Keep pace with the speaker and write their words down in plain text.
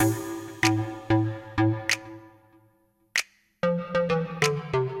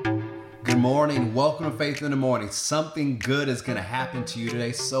morning. Welcome to Faith in the Morning. Something good is going to happen to you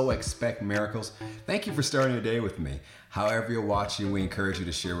today, so expect miracles. Thank you for starting your day with me. However you're watching, we encourage you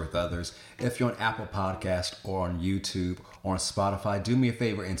to share with others. If you're on Apple Podcast or on YouTube or on Spotify, do me a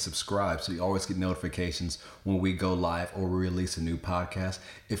favor and subscribe so you always get notifications when we go live or we release a new podcast.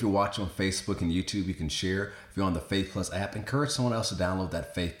 If you're watching on Facebook and YouTube, you can share. If you're on the Faith Plus app, encourage someone else to download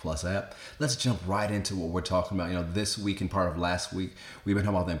that Faith Plus app. Let's jump right into what we're talking about. This week and part of last week, we've been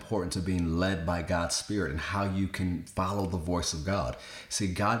talking about the importance of being led by God's Spirit and how you can follow the voice of God. See,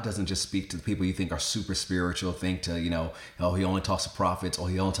 God doesn't just speak to the people you think are super spiritual, think to, he only talks to prophets or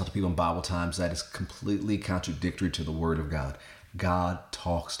he only talks to people in Bible times. That is completely contradictory to the Word of God. God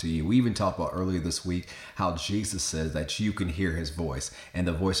talks to you. We even talked about earlier this week how Jesus says that you can hear his voice and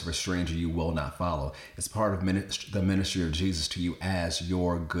the voice of a stranger you will not follow. It's part of the ministry of Jesus to you as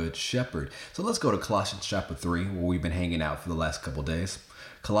your good shepherd. So let's go to Colossians chapter 3, where we've been hanging out for the last couple days.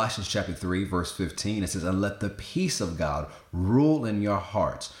 Colossians chapter 3, verse 15, it says, "And let the peace of God rule in your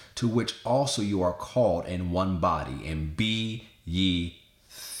hearts, to which also you are called in one body, and be ye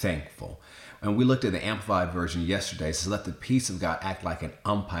thankful." And we looked at the Amplified version yesterday. It says, "Let the peace of God act like an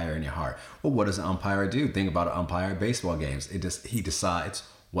umpire in your heart." Well, what does an umpire do? Think about an umpire at baseball games. He decides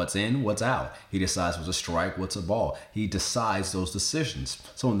what's in, what's out. He decides what's a strike, what's a ball. He decides those decisions.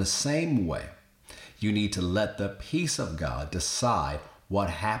 So in the same way, you need to let the peace of God decide what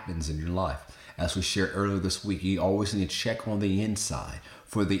happens in your life. As we shared earlier this week, you always need to check on the inside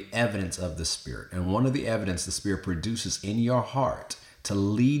for the evidence of the Spirit. And one of the evidence the Spirit produces in your heart to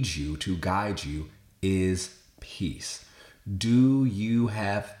lead you, to guide you, is peace. Do you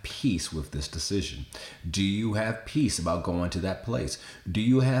have peace with this decision? Do you have peace about going to that place? Do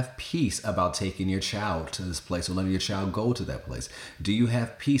you have peace about taking your child to this place or letting your child go to that place? Do you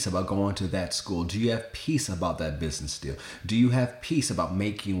have peace about going to that school? Do you have peace about that business deal? Do you have peace about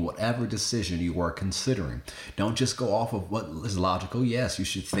making whatever decision you are considering? Don't just go off of what is logical. Yes, you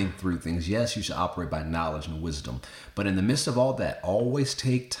should think through things. Yes, you should operate by knowledge and wisdom. But in the midst of all that, always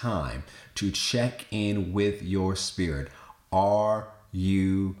take time to check in with your spirit. Are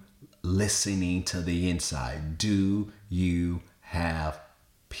you listening to the inside? Do you have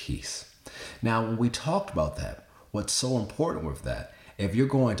peace? Now, when we talked about that, what's so important with that, if you're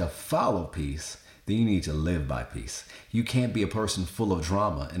going to follow peace, then you need to live by peace. You can't be a person full of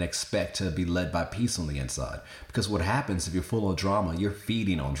drama and expect to be led by peace on the inside. Because what happens if you're full of drama, you're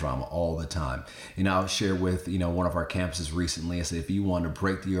feeding on drama all the time. I shared with, one of our campuses recently, I said, if you want to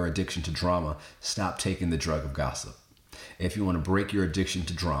break your addiction to drama, stop taking the drug of gossip. If you want to break your addiction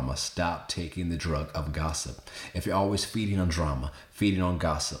to drama, stop taking the drug of gossip. If you're always feeding on drama, feeding on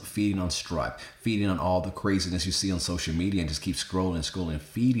gossip, feeding on strife, feeding on all the craziness you see on social media and just keep scrolling,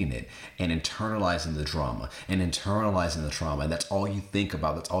 feeding it and internalizing the drama and internalizing the trauma, and that's all you think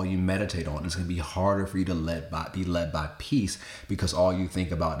about, that's all you meditate on, it's going to be harder for you to be led by peace because all you think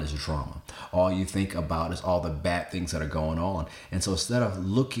about is drama. All you think about is all the bad things that are going on. And so instead of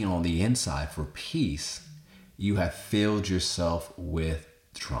looking on the inside for peace, you have filled yourself with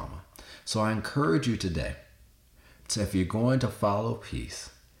trauma. So I encourage you today, so if you're going to follow peace,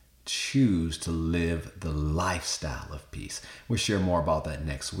 choose to live the lifestyle of peace. We'll share more about that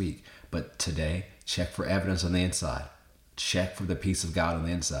next week. But today, check for evidence on the inside. Check for the peace of God on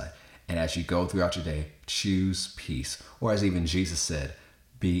the inside. And as you go throughout your day, choose peace. Or as even Jesus said,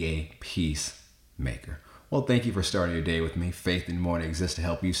 be a peacemaker. Well, thank you for starting your day with me. Faith in the Morning exists to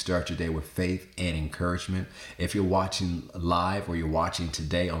help you start your day with faith and encouragement. If you're watching live or you're watching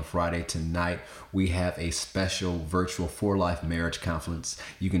today on Friday tonight, we have a special virtual For Life Marriage Conference.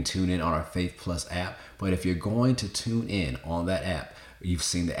 You can tune in on our Faith Plus app. But if you're going to tune in on that app, you've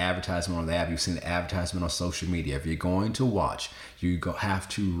seen the advertisement on the app. You've seen the advertisement on social media. If you're going to watch, you have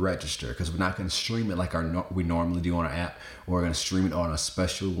to register because we're not going to stream it like we normally do on our app. We're going to stream it on a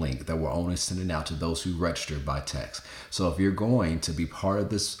special link that we're only sending out to those who register by text. So if you're going to be part of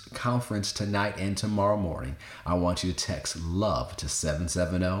this conference tonight and tomorrow morning, I want you to text LOVE to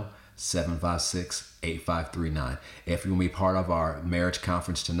 770-756-8539. If you're going to be part of our marriage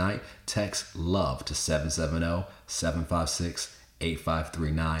conference tonight, text LOVE to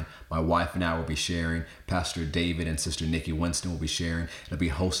 770-756-8539. My wife and I will be sharing. Pastor David and Sister Nikki Winston will be sharing. It'll be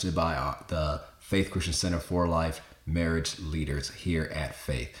hosted by the Faith Christian Center for Life marriage leaders here at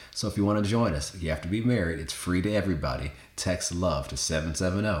Faith. So if you want to join us, you have to be married. It's free to everybody. Text LOVE to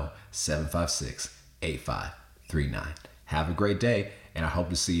 770-756-8539. Have a great day, and I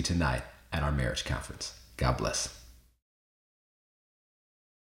hope to see you tonight at our marriage conference. God bless.